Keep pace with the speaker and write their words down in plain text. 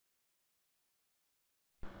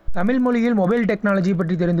தமிழ் மொழியில் mobile technology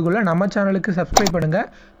பற்றி தெரிந்து கொள்ள நம்ம சேனலுக்கு சப்ஸ்கிரைப் பண்ணுங்கள்.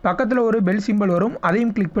 பக்கத்தில் ஒரு பெல் சிம்பல் வரும்,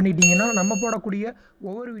 அதையும் கிளிக் பண்ணிட்டீங்கன்னா நம்ம போடக்கூடிய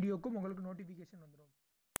ஒவ்வொரு வீடியோக்கும் உங்களுக்கு நோட்டிஃபிகேஷன் வந்துடும்.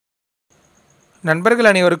 நண்பர்கள்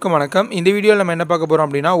அனைவருக்கும் வணக்கம். இந்த வீடியோவில் நம்ம என்ன பார்க்க போகிறோம்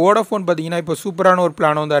அப்படின்னா, வோடாஃபோன் பார்த்தீங்கன்னா இப்போ சூப்பரான ஒரு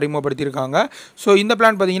பிளானை வந்து அறிமுகப்படுத்தியிருக்காங்க. ஸோ இந்த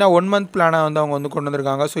பிளான் பார்த்தீங்கன்னா 1 மந்த் பிளானை வந்து அவங்க வந்து கொண்டு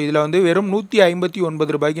வந்திருக்காங்க. ஸோ இதில் வந்து வெறும்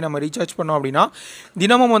 ₹159 நம்ம ரீசார்ஜ் பண்ணோம் அப்படின்னா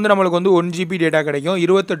தினமும் வந்து நம்மளுக்கு வந்து 1 GB டேட்டா கிடைக்கும்.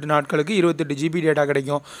 28 நாட்களுக்கு 28 GB டேட்டா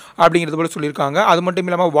கிடைக்கும் அப்படிங்கிறது போல் சொல்லியிருக்காங்க. அது மட்டும்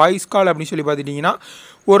இல்லாமல் வாய்ஸ் கால் அப்படின்னு சொல்லி பார்த்துட்டிங்கன்னா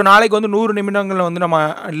ஒரு நாளைக்கு வந்து 100 நிமிடங்களில் வந்து நம்ம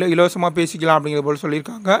இலவசமாக பேசிக்கலாம் அப்படிங்கிறது போல்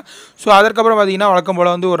சொல்லியிருக்காங்க. ஸோ அதற்கப்புறம் பார்த்தீங்கன்னா வழக்கம்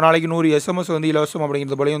போல் வந்து ஒரு நாளைக்கு 100 SMS வந்து இலவசம்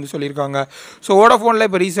அப்படிங்கிறது போல வந்து சொல்லியிருக்காங்க. ஸோ வோடாஃபோனில்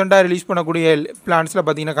இப்போ ரீசெண்டாக ரிலீஸ் பண்ணக்கூடிய பிளான்ஸில்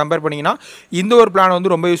பார்த்தீங்கன்னா கம்பேர் பண்ணிங்கன்னா இந்த ஒரு பிளான்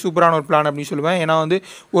வந்து ரொம்பவே சூப்பரான ஒரு பிளான் அப்படின்னு சொல்லுவேன். ஏன்னா வந்து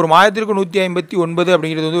ஒரு மாதத்திற்கு 159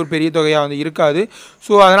 அப்படிங்கிறது வந்து ஒரு பெரிய தொகையாக வந்து இருக்காது.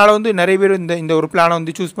 ஸோ அதனால் வந்து நிறைய பேர் இந்த ஒரு பிளானை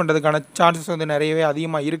வந்து சூஸ் பண்ணுறதுக்கான சான்சஸ் வந்து நிறையவே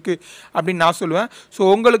அதிகமாக இருக்குது அப்படின்னு நான் சொல்லுவேன். ஸோ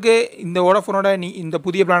உங்களுக்கு இந்த வோடாஃபோனோட இந்த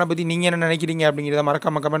புதிய பிளானை பற்றி நீங்கள் என்ன நினைக்கிறீங்க அப்படிங்கிறத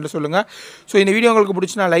மறக்காம கமெண்ட்டில் சொல்லுங்கள். ஸோ இந்த வீடியோ உங்களுக்கு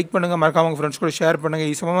பிடிச்சினா லைக் பண்ணுங்கள், மறக்காம உங்கள் ஃப்ரெண்ட்ஸ் கூட ஷேர்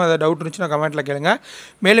பண்ணுங்கள். சமமாக ஏதாவது டவுட் இருந்துச்சுன்னா கமெண்ட்டில் கேளுங்க.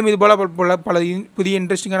 மேலும் இது போல் பல புதிய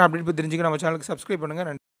இன்ட்ரெஸ்டிங்கான அப்டேட் பற்றி தெரிஞ்சுக்க நம்ம சேனலுக்கு சப்ஸ்கிரைப் பண்ணுங்கள்.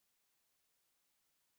 நன்றி.